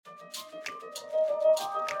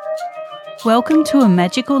Welcome to A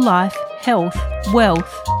Magical Life, Health,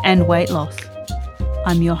 Wealth and Weight Loss.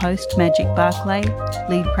 I'm your host, Magic Barclay,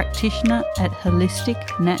 lead practitioner at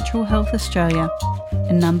Holistic Natural Health Australia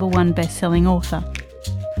and #1 best-selling author.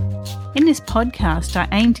 In this podcast, I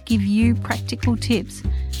aim to give you practical tips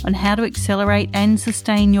on how to accelerate and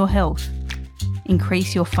sustain your health,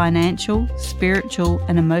 increase your financial, spiritual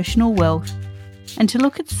and emotional wealth, and to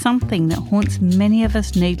look at something that haunts many of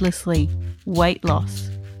us needlessly, weight loss.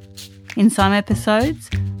 In some episodes,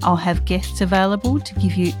 I'll have guests available to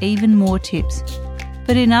give you even more tips,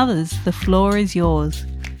 but in others, the floor is yours.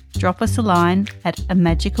 Drop us a line at A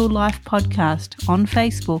Magical Life Podcast on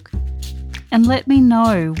Facebook and let me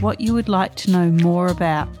know what you would like to know more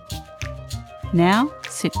about. Now,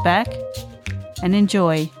 sit back and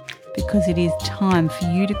enjoy, because it is time for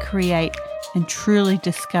you to create and truly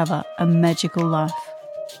discover a magical life.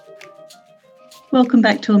 Welcome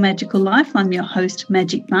back to A Magical Life. I'm your host,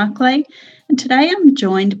 Magic Barclay, and today I'm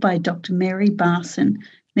joined by Dr. Mary Barson.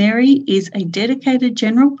 Mary is a dedicated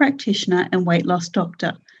general practitioner and weight loss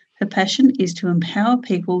doctor. Her passion is to empower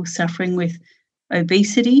people suffering with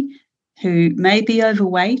obesity, who may be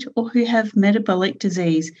overweight or who have metabolic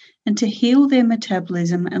disease, and to heal their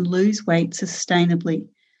metabolism and lose weight sustainably.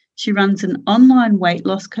 She runs an online weight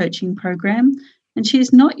loss coaching program, and she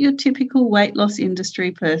is not your typical weight loss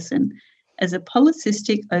industry person. As a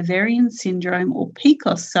polycystic ovarian syndrome or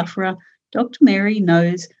PCOS sufferer, Dr. Mary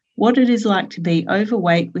knows what it is like to be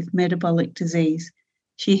overweight with metabolic disease.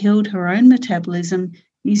 She healed her own metabolism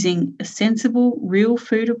using a sensible, real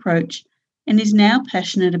food approach and is now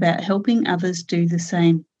passionate about helping others do the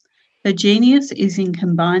same. Her genius is in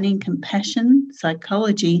combining compassion,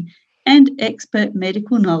 psychology, and expert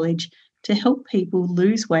medical knowledge to help people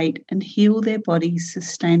lose weight and heal their bodies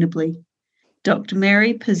sustainably. Dr.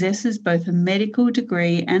 Mary possesses both a medical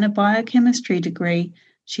degree and a biochemistry degree.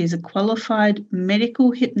 She is a qualified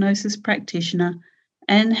medical hypnosis practitioner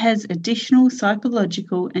and has additional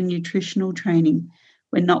psychological and nutritional training.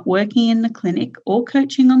 When not working in the clinic or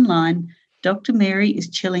coaching online, Dr. Mary is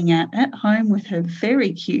chilling out at home with her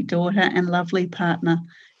very cute daughter and lovely partner.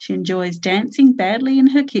 She enjoys dancing badly in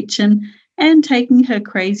her kitchen and taking her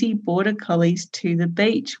crazy border collies to the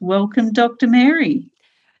beach. Welcome, Dr. Mary.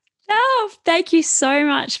 Oh, thank you so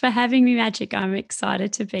much for having me, Magic. I'm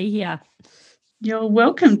excited to be here. You're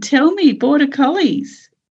welcome. Tell me, border collies.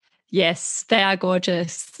 Yes, they are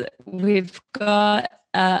gorgeous. We've got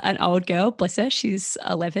an old girl, bless her, she's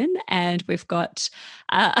 11, and we've got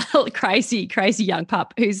a crazy young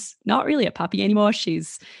pup who's not really a puppy anymore.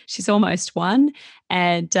 She's almost 1,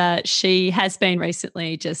 and she has been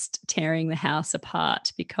recently just tearing the house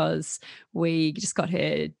apart because we just got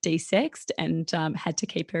her desexed and had to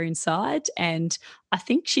keep her inside. And I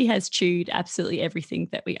think she has chewed absolutely everything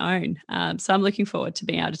that we own. So I'm looking forward to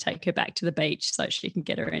being able to take her back to the beach so she can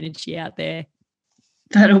get her energy out there.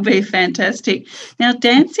 That'll be fantastic. Now,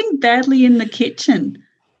 dancing badly in the kitchen.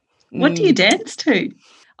 What do you dance to?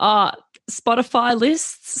 Spotify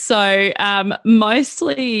lists. So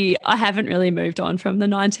mostly I haven't really moved on from the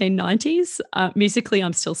 1990s. Musically,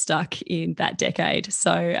 I'm still stuck in that decade.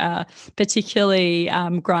 So particularly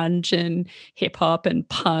grunge and hip hop and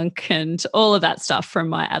punk and all of that stuff from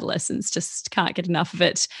my adolescence. Just can't get enough of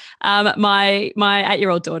it. My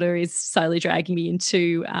 8-year-old daughter is slowly dragging me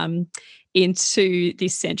into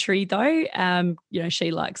this century, though.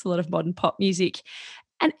 She likes a lot of modern pop music.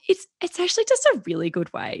 And it's actually just a really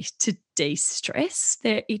good way to de-stress.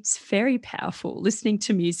 It's very powerful. Listening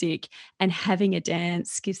to music and having a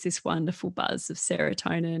dance gives this wonderful buzz of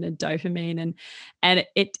serotonin and dopamine, and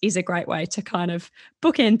it is a great way to kind of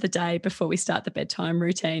bookend the day before we start the bedtime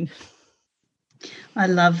routine. I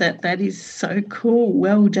love that. That is so cool.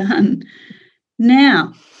 Well done.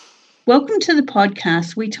 Now, welcome to the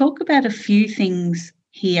podcast. We talk about a few things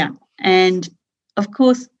here, and of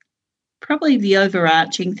course, probably the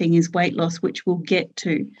overarching thing is weight loss, which we'll get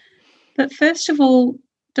to. But first of all,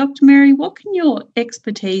 Dr. Mary, what can your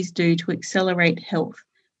expertise do to accelerate health?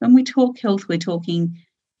 When we talk health, we're talking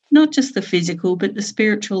not just the physical, but the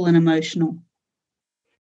spiritual and emotional.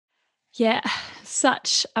 Yeah,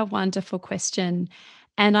 such a wonderful question.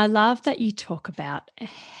 And I love that you talk about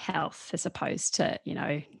health as opposed to,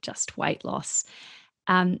 just weight loss,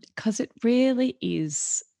 because it really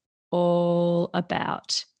is all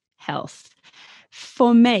about health.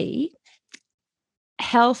 For me,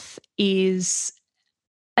 health is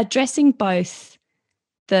addressing both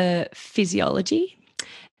the physiology,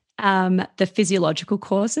 the physiological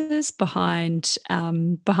causes behind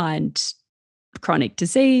chronic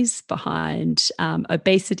disease, behind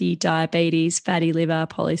obesity, diabetes, fatty liver,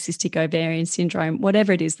 polycystic ovarian syndrome,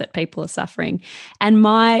 whatever it is that people are suffering. And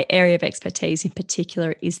my area of expertise in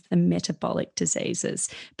particular is the metabolic diseases.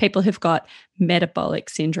 People who've got metabolic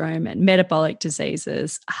syndrome and metabolic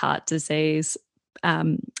diseases, heart disease,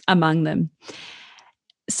 among them.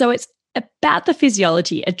 So it's about the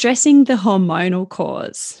physiology, addressing the hormonal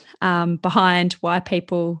cause behind why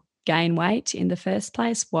people gain weight in the first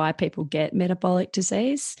place, why people get metabolic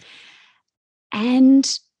disease.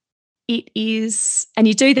 And you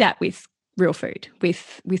do that with real food,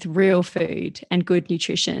 with real food and good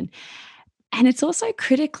nutrition. And it's also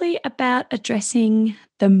critically about addressing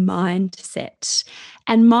the mindset.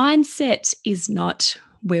 And mindset is not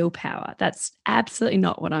willpower. That's absolutely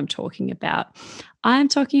not what I'm talking about. I'm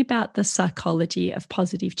talking about the psychology of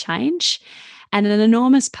positive change. And an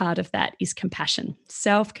enormous part of that is compassion,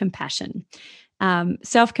 self-compassion.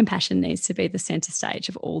 Self-compassion needs to be the centre stage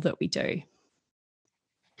of all that we do.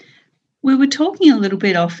 We were talking a little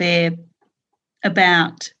bit off air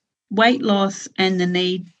about weight loss and the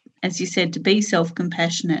need, as you said, to be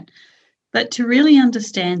self-compassionate, but to really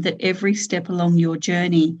understand that every step along your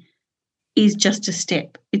journey is just a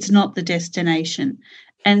step. It's not the destination.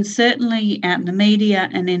 And certainly out in the media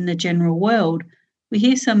and in the general world, we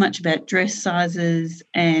hear so much about dress sizes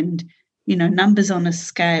and, numbers on a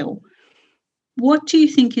scale. What do you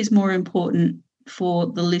think is more important for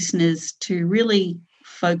the listeners to really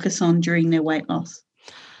focus on during their weight loss?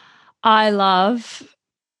 I love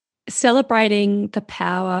celebrating the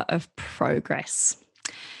power of progress.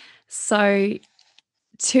 So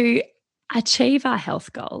to achieve our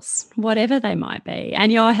health goals, whatever they might be,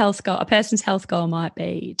 and your health goal, a person's health goal might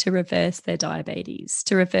be to reverse their diabetes,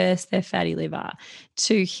 to reverse their fatty liver,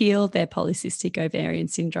 to heal their polycystic ovarian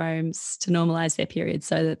syndromes, to normalize their periods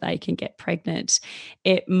so that they can get pregnant.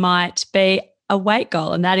 It might be a weight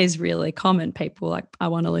goal, and that is really common. People like, I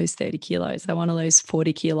want to lose 30 kilos, I want to lose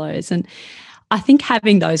 40 kilos. And I think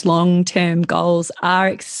having those long-term goals are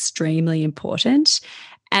extremely important.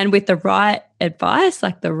 And with the right advice,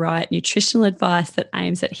 like the right nutritional advice that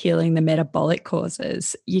aims at healing the metabolic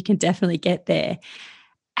causes, you can definitely get there.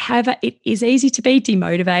 However, it is easy to be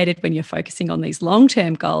demotivated when you're focusing on these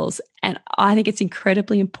long-term goals. And I think it's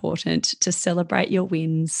incredibly important to celebrate your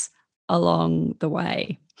wins along the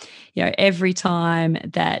way. Every time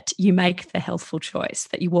that you make the healthful choice,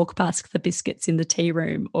 that you walk past the biscuits in the tea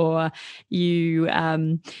room, or you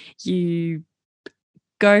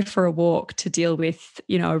go for a walk to deal with,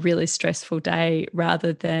 a really stressful day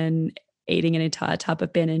rather than eating an entire tub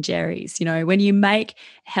of Ben and Jerry's. When you make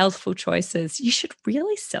healthful choices, you should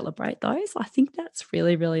really celebrate those. I think that's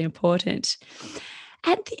really, really important.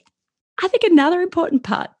 And I think another important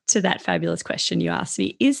part to that fabulous question you asked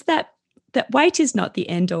me is that weight is not the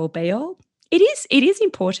end all be all. It is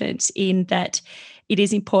important in that it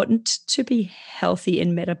is important to be healthy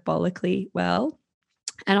and metabolically well.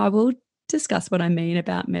 And I will discuss what I mean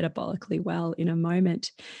about metabolically well in a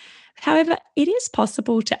moment. However, it is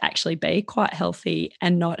possible to actually be quite healthy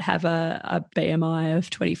and not have a BMI of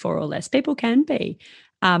 24 or less. People can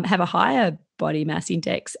have a higher body mass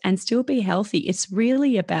index and still be healthy. It's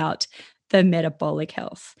really about the metabolic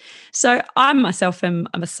health. So I myself am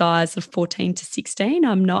a size of 14 to 16.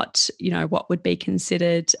 I'm not, what would be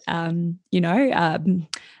considered,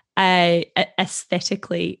 a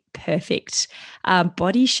aesthetically perfect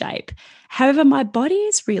body shape. However, my body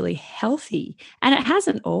is really healthy, and it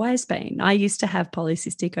hasn't always been. I used to have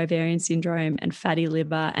polycystic ovarian syndrome and fatty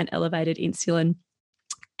liver and elevated insulin,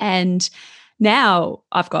 and now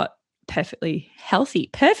I've got perfectly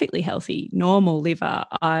healthy, normal liver.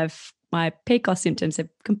 My PCOS symptoms have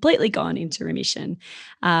completely gone into remission,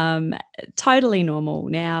 totally normal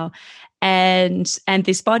now, and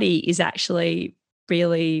this body is actually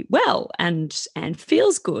really well and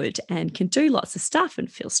feels good and can do lots of stuff and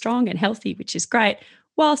feel strong and healthy, which is great,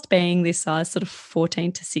 whilst being this size sort of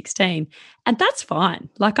 14 to 16. And that's fine.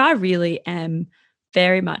 Like, I really am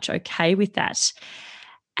very much okay with that.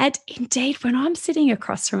 And indeed, when I'm sitting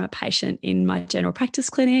across from a patient in my general practice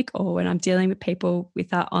clinic, or when I'm dealing with people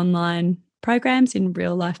with our online programs in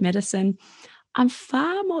real life medicine, I'm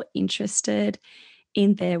far more interested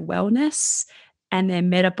in their wellness and their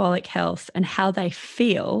metabolic health and how they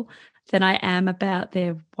feel than I am about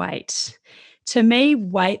their weight. To me,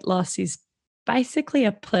 weight loss is basically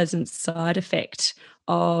a pleasant side effect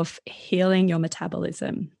of healing your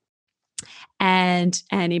metabolism and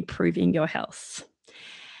improving your health.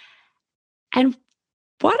 And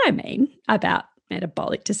what I mean about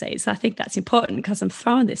metabolic disease, I think that's important because I'm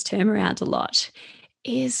throwing this term around a lot,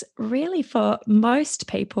 is really for most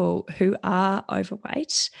people who are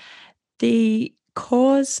overweight, The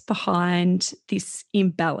cause behind this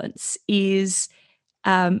imbalance is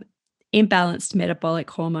imbalanced metabolic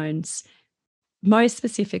hormones, most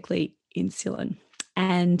specifically insulin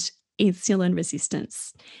and insulin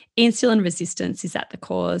resistance. Insulin resistance is at the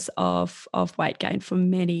cause of weight gain for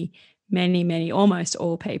many, many, many, almost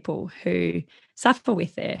all people who suffer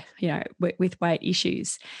with their, with weight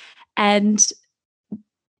issues. And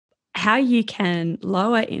how you can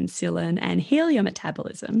lower insulin and heal your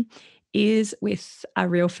metabolism is with a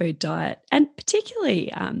real food diet, and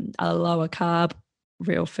particularly a lower carb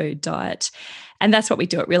real food diet. And that's what we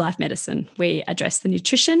do at Real Life Medicine. We address the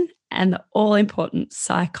nutrition and the all-important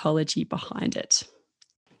psychology behind it.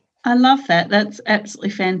 I love that. That's absolutely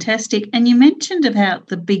fantastic. And you mentioned about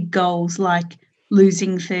the big goals like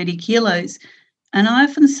losing 30 kilos. And I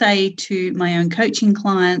often say to my own coaching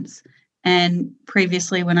clients, and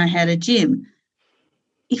previously when I had a gym,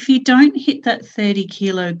 if you don't hit that 30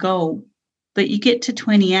 kilo goal, but you get to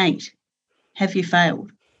 28, have you failed?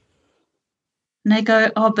 And they go,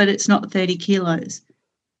 oh, but it's not 30 kilos.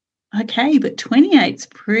 Okay, but 28's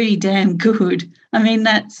pretty damn good. I mean,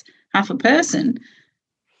 that's half a person.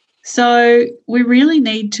 So we really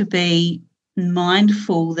need to be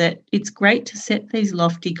mindful that it's great to set these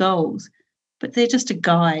lofty goals, but they're just a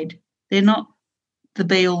guide. They're not the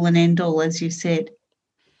be-all and end-all, as you said.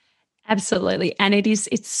 Absolutely. And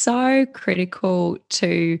it's so critical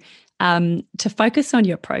to focus on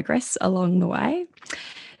your progress along the way.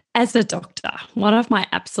 As a doctor, one of my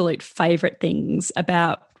absolute favorite things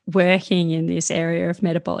about working in this area of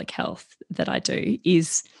metabolic health that I do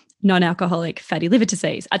is non-alcoholic fatty liver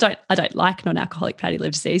disease. I don't like non-alcoholic fatty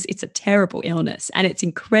liver disease. It's a terrible illness and it's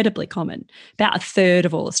incredibly common. About a third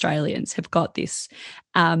of all Australians have got this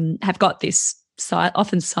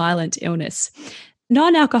often silent illness.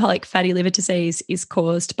 Non-alcoholic fatty liver disease is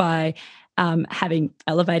caused by having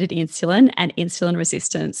elevated insulin and insulin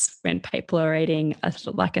resistance when people are eating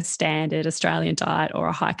like a standard Australian diet or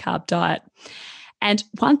a high carb diet. And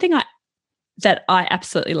one thing that I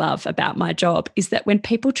absolutely love about my job is that when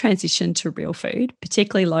people transition to real food,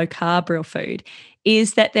 particularly low carb real food,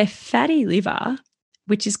 is that their fatty liver,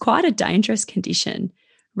 which is quite a dangerous condition,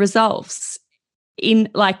 resolves in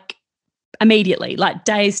like immediately, like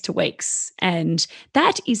days to weeks. And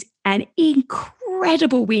that is an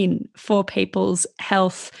incredible win for people's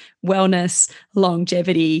health, wellness,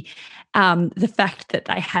 longevity. The fact that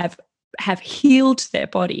they have healed their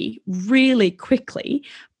body really quickly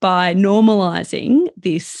by normalizing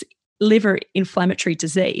this liver inflammatory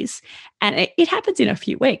disease. And it happens in a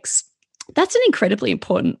few weeks. That's an incredibly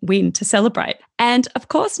important win to celebrate. And of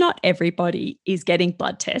course, not everybody is getting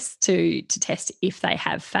blood tests to test if they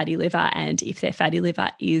have fatty liver and if their fatty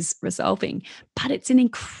liver is resolving. But it's an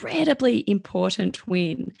incredibly important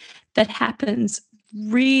win that happens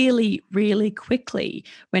really, really quickly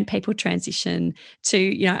when people transition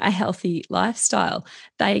to, a healthy lifestyle.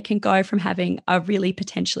 They can go from having a really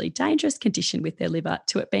potentially dangerous condition with their liver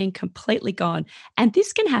to it being completely gone. And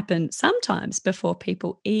this can happen sometimes before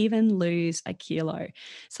people even lose a kilo.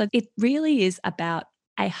 So it really is about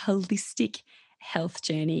a holistic health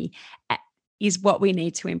journey is what we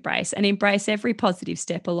need to embrace, and embrace every positive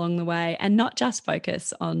step along the way, and not just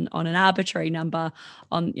focus on an arbitrary number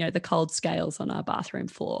on the cold scales on our bathroom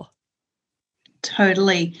floor.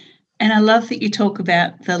 Totally. And I love that you talk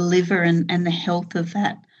about the liver and the health of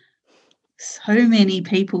that. So many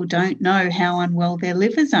people don't know how unwell their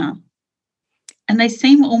livers are. And they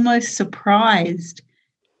seem almost surprised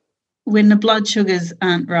when the blood sugars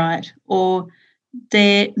aren't right, or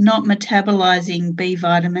they're not metabolizing B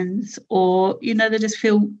vitamins, or, they just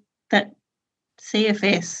feel that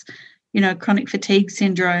CFS, chronic fatigue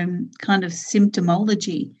syndrome kind of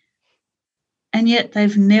symptomology. And yet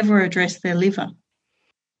they've never addressed their liver.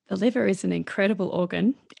 The liver is an incredible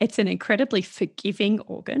organ. It's an incredibly forgiving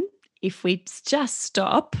organ. If we just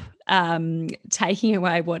stop taking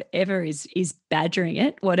away whatever is badgering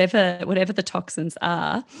it, whatever the toxins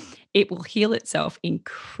are, it will heal itself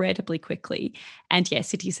incredibly quickly. And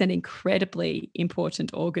yes, it is an incredibly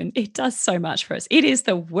important organ. It does so much for us. It is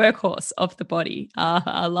the workhorse of the body,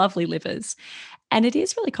 our lovely livers. And it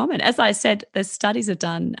is really common. As I said, the studies are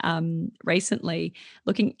done recently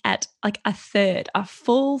looking at like a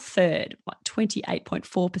full third,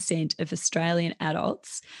 28.4% of Australian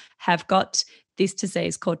adults have got this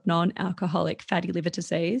disease called non-alcoholic fatty liver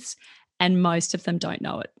disease, and most of them don't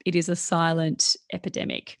know it. It is a silent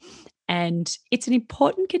epidemic. And it's an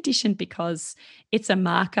important condition because it's a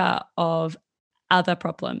marker of other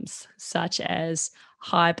problems such as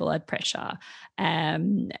high blood pressure,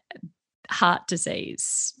 heart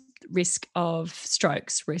disease, risk of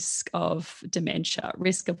strokes, risk of dementia,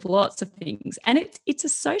 risk of lots of things. And it's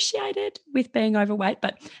associated with being overweight,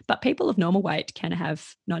 but people of normal weight can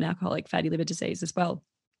have non-alcoholic fatty liver disease as well.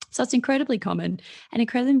 So it's incredibly common and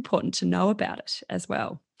incredibly important to know about it as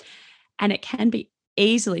well. And it can be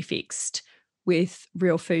easily fixed with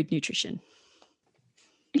real food nutrition.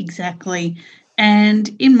 Exactly. And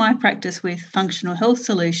in my practice with functional health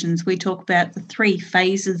solutions, we talk about the 3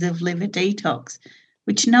 phases of liver detox,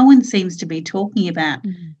 which no one seems to be talking about.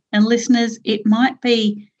 Mm-hmm. And listeners, it might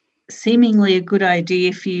be seemingly a good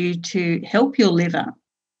idea for you to help your liver,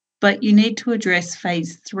 but you need to address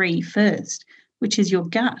phase 3 first, which is your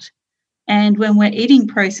gut. And when we're eating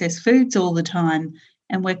processed foods all the time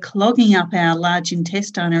and we're clogging up our large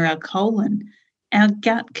intestine or our colon, our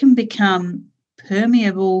gut can become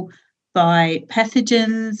permeable by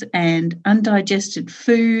pathogens and undigested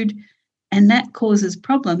food, and that causes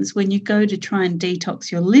problems. When you go to try and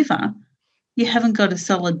detox your liver, you haven't got a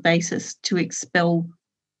solid basis to expel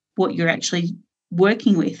what you're actually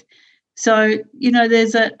working with. So,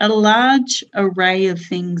 there's a large array of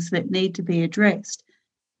things that need to be addressed.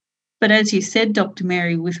 But as you said, Dr.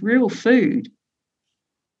 Mary, with real food,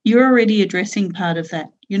 you're already addressing part of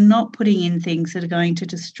that. You're not putting in things that are going to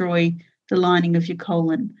destroy the lining of your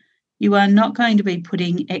colon. You are not going to be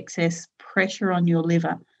putting excess pressure on your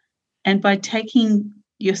liver. And by taking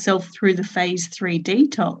yourself through the phase 3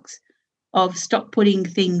 detox of stop putting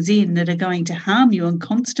things in that are going to harm you and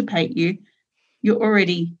constipate you, you're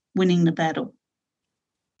already winning the battle.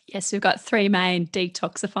 Yes, we've got 3 main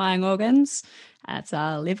detoxifying organs. That's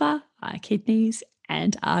our liver, our kidneys,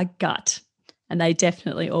 and our gut. And they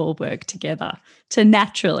definitely all work together to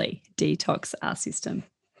naturally detox our system.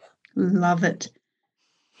 Love it.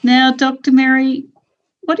 Now, Dr. Mary,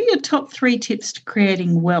 what are your top 3 tips to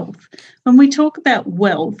creating wealth? When we talk about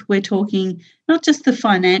wealth, we're talking not just the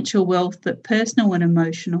financial wealth, but personal and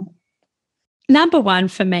emotional. Number 1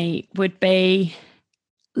 for me would be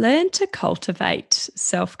learn to cultivate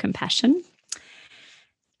self-compassion.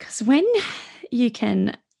 Because when you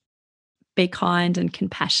can be kind and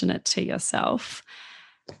compassionate to yourself,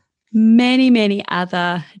 many, many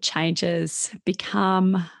other changes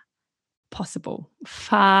become possible,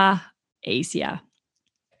 far easier.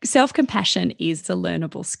 Self-compassion is a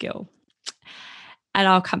learnable skill. And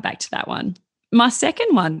I'll come back to that one. My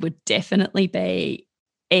second one would definitely be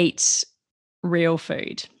eat real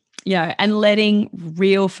food, and letting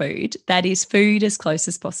real food, that is food as close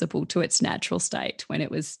as possible to its natural state when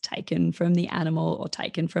it was taken from the animal or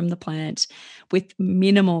taken from the plant with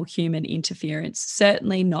minimal human interference,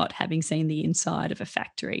 certainly not having seen the inside of a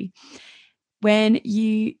factory. When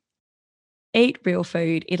you eat real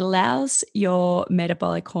food, it allows your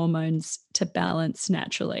metabolic hormones to balance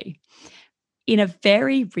naturally. In a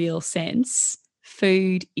very real sense,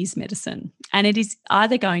 food is medicine, and it is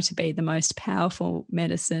either going to be the most powerful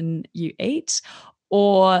medicine you eat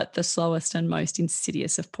or the slowest and most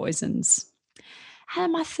insidious of poisons.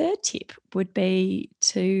 And my third tip would be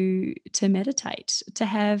to meditate, to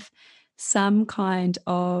have some kind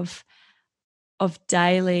of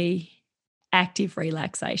daily active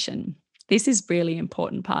relaxation. This is really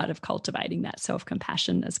important part of cultivating that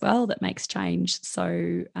self-compassion as well, that makes change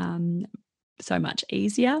so much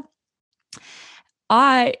easier.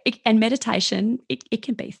 And meditation, it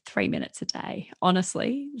can be 3 minutes a day,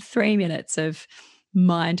 honestly. 3 minutes of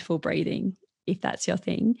mindful breathing, if that's your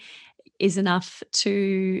thing, is enough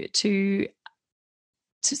to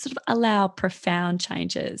sort of allow profound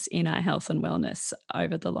changes in our health and wellness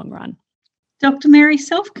over the long run. Dr. Mary,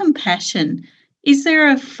 self-compassion, is there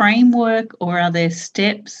a framework or are there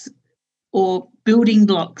steps or building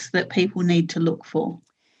blocks that people need to look for?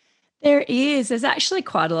 There is. There's actually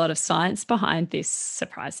quite a lot of science behind this,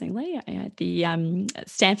 surprisingly. The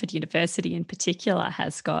Stanford University in particular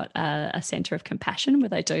has got a centre of compassion where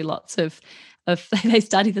they do lots of they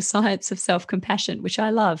study the science of self-compassion, which I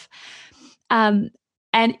love. And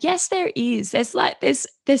yes, there is.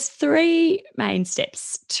 There's 3 main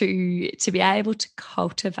steps to be able to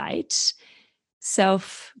cultivate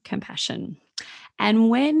self-compassion. And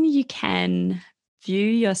when you can view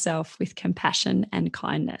yourself with compassion and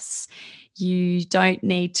kindness, you don't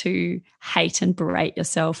need to hate and berate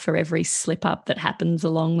yourself for every slip up that happens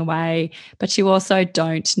along the way, but you also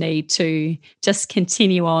don't need to just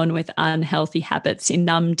continue on with unhealthy habits in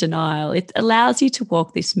numb denial. It allows you to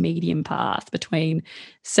walk this medium path between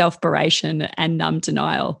self-beration and numb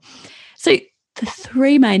denial. So the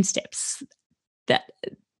 3 main steps that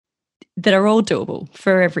are all doable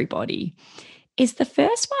for everybody is, the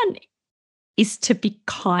first one is to be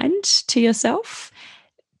kind to yourself.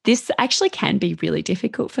 This actually can be really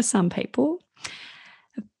difficult for some people.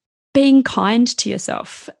 being kind to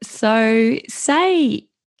yourself. So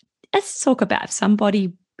let's talk about if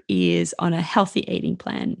somebody is on a healthy eating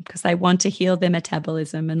plan because they want to heal their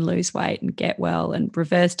metabolism and lose weight and get well and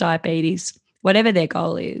reverse diabetes, whatever their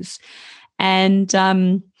goal is. And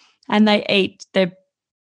they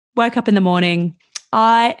woke up in the morning.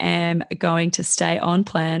 I am going to stay on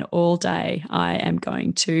plan all day. I am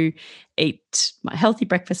going to eat my healthy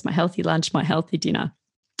breakfast, my healthy lunch, my healthy dinner.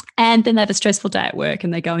 And then they have a stressful day at work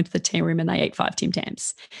and they go into the tea room and they eat 5 Tim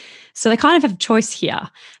Tams. So they kind of have a choice here.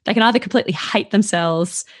 They can either completely hate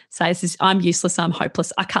themselves, say, I'm useless, I'm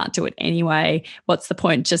hopeless, I can't do it anyway. What's the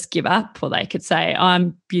point? Just give up. Or they could say,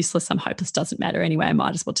 I'm useless, I'm hopeless, doesn't matter anyway. I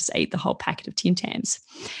might as well just eat the whole packet of Tim Tams.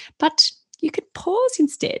 But you could pause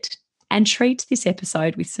instead and treat this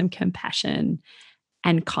episode with some compassion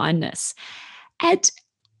and kindness. And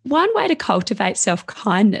one way to cultivate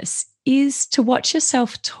self-kindness is to watch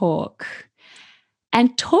yourself talk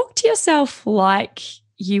and talk to yourself like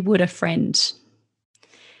you would a friend.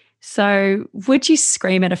 So would you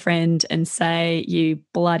scream at a friend and say, you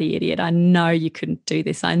bloody idiot, I know you couldn't do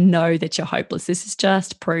this. I know that you're hopeless. This is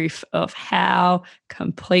just proof of how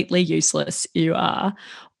completely useless you are.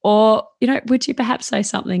 Or, would you perhaps say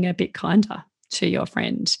something a bit kinder to your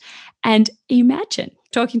friend? And imagine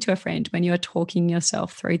talking to a friend when you're talking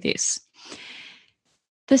yourself through this.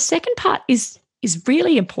 The second part is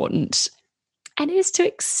really important, and it is to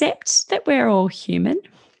accept that we're all human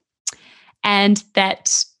and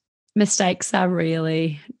that mistakes are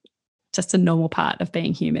really just a normal part of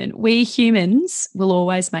being human. We humans will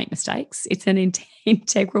always make mistakes. It's an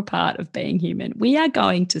integral part of being human. We are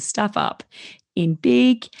going to stuff up in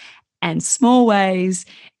big and small ways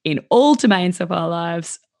in all domains of our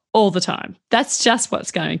lives all the time. That's just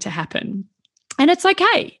what's going to happen. And it's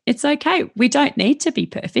okay. It's okay. We don't need to be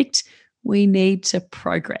perfect. We need to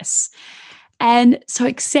progress. And so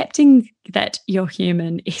accepting that you're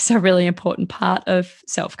human is a really important part of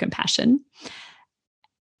self-compassion.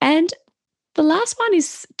 And the last one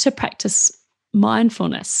is to practice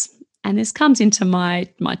mindfulness. And this comes into my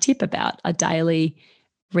tip about a daily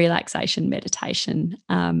relaxation meditation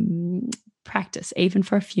practice, even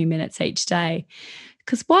for a few minutes each day.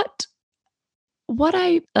 Because what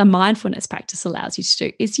a mindfulness practice allows you to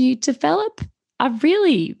do is you develop a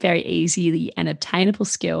really very easy and obtainable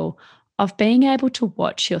skill of being able to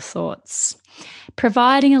watch your thoughts,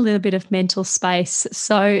 providing a little bit of mental space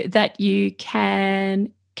so that you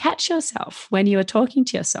can catch yourself when you are talking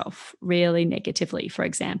to yourself really negatively, for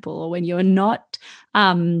example, or when you're not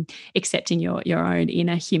accepting your own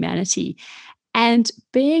inner humanity. And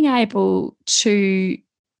being able to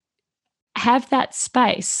have that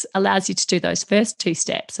space allows you to do those first 2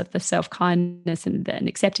 steps of the self-kindness and then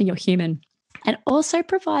accepting you're human, and also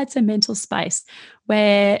provides a mental space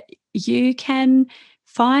where you can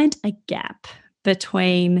find a gap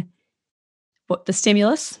between what the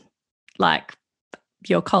stimulus, like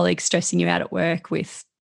your colleague stressing you out at work with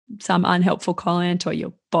some unhelpful comment, or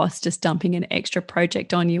your boss just dumping an extra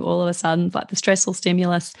project on you all of a sudden, like the stressful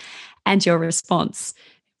stimulus, and your response,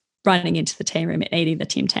 running into the tea room and eating the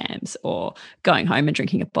Tim Tams, or going home and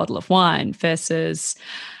drinking a bottle of wine, versus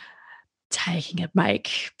taking a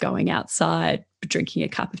break, going outside, drinking a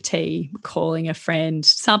cup of tea, calling a friend,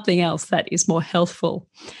 something else that is more healthful.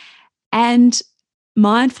 And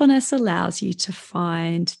mindfulness allows you to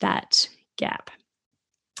find that gap.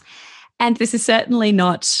 And this is certainly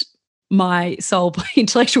not my sole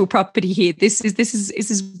intellectual property here. This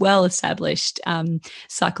is well established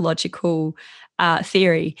psychological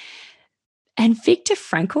theory. And Viktor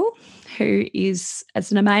Frankl, who is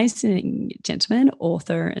an amazing gentleman,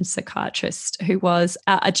 author and psychiatrist, who was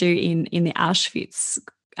a Jew in the Auschwitz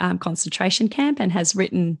concentration camp and has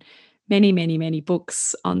written many, many, many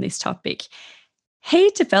books on this topic.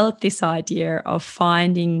 He developed this idea of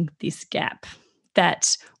finding this gap,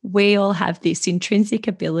 that we all have this intrinsic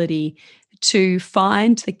ability to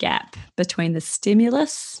find the gap between the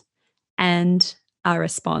stimulus and our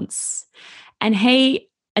response. And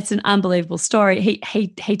it's an unbelievable story.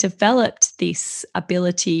 He developed this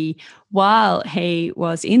ability while he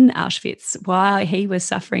was in Auschwitz, while he was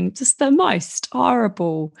suffering just the most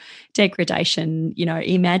horrible degradation,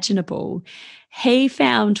 imaginable. He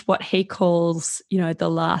found what he calls, the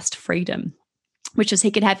last freedom, which is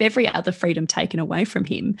he could have every other freedom taken away from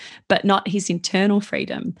him, but not his internal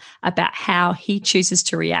freedom about how he chooses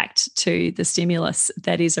to react to the stimulus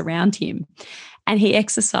that is around him. And he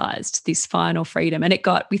exercised this final freedom, and it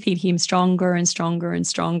got within him stronger and stronger and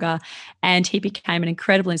stronger. And he became an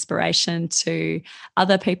incredible inspiration to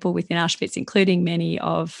other people within Auschwitz, including many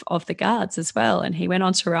of the guards as well. And he went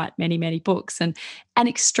on to write many, many books. And an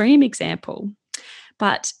extreme example,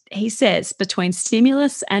 But he says between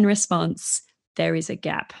stimulus and response, there is a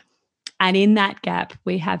gap. And in that gap,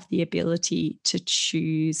 we have the ability to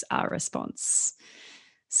choose our response.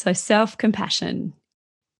 So self-compassion,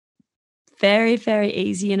 very, very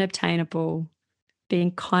easy and obtainable.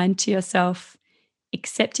 Being kind to yourself,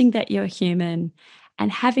 accepting that you're human, and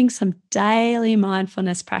having some daily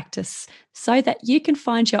mindfulness practice so that you can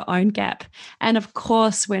find your own gap. And of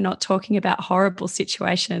course, we're not talking about horrible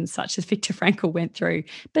situations such as Viktor Frankl went through,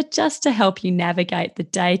 but just to help you navigate the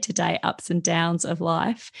day-to-day ups and downs of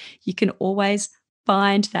life, you can always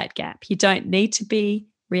find that gap. You don't need to be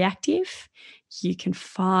reactive. You can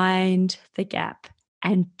find the gap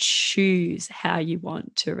and choose how you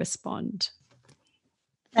want to respond.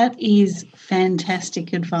 That is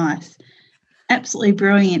fantastic advice. Absolutely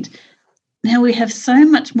brilliant. Now, we have so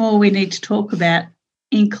much more we need to talk about,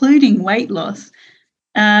 including weight loss.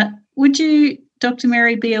 Would you, Dr.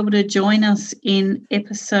 Mary, be able to join us in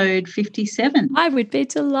episode 57? I would be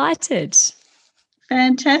delighted.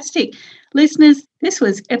 Fantastic. Listeners, this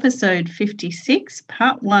was episode 56,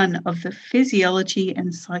 part 1 of the Physiology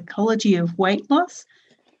and Psychology of Weight Loss.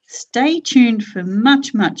 Stay tuned for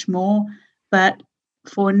much, much more, but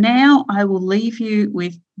for now, I will leave you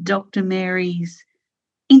with Dr. Mary's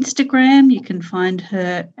Instagram. You can find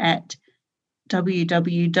her at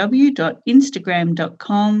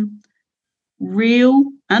www.instagram.com,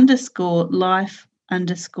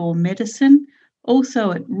 real_life_medicine,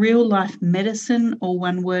 also at Real Life Medicine, all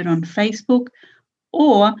one word, on Facebook,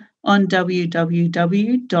 or on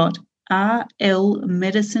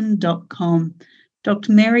www.rlmedicine.com.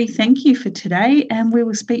 Dr. Mary, thank you for today, and we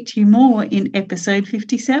will speak to you more in episode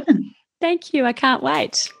 57. Thank you. I can't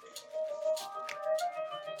wait.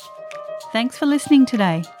 Thanks for listening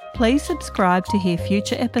today. Please subscribe to hear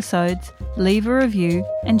future episodes, leave a review,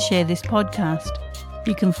 and share this podcast.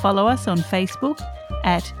 You can follow us on Facebook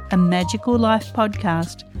at A Magical Life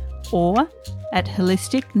Podcast or at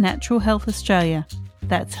Holistic Natural Health Australia.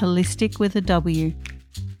 That's holistic with a W.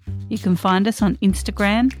 You can find us on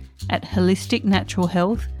Instagram at Holistic Natural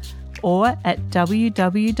Health or at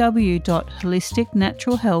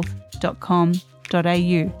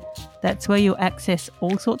www.holisticnaturalhealth.com.au. That's where you'll access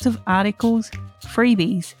all sorts of articles,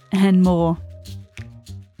 freebies, and more.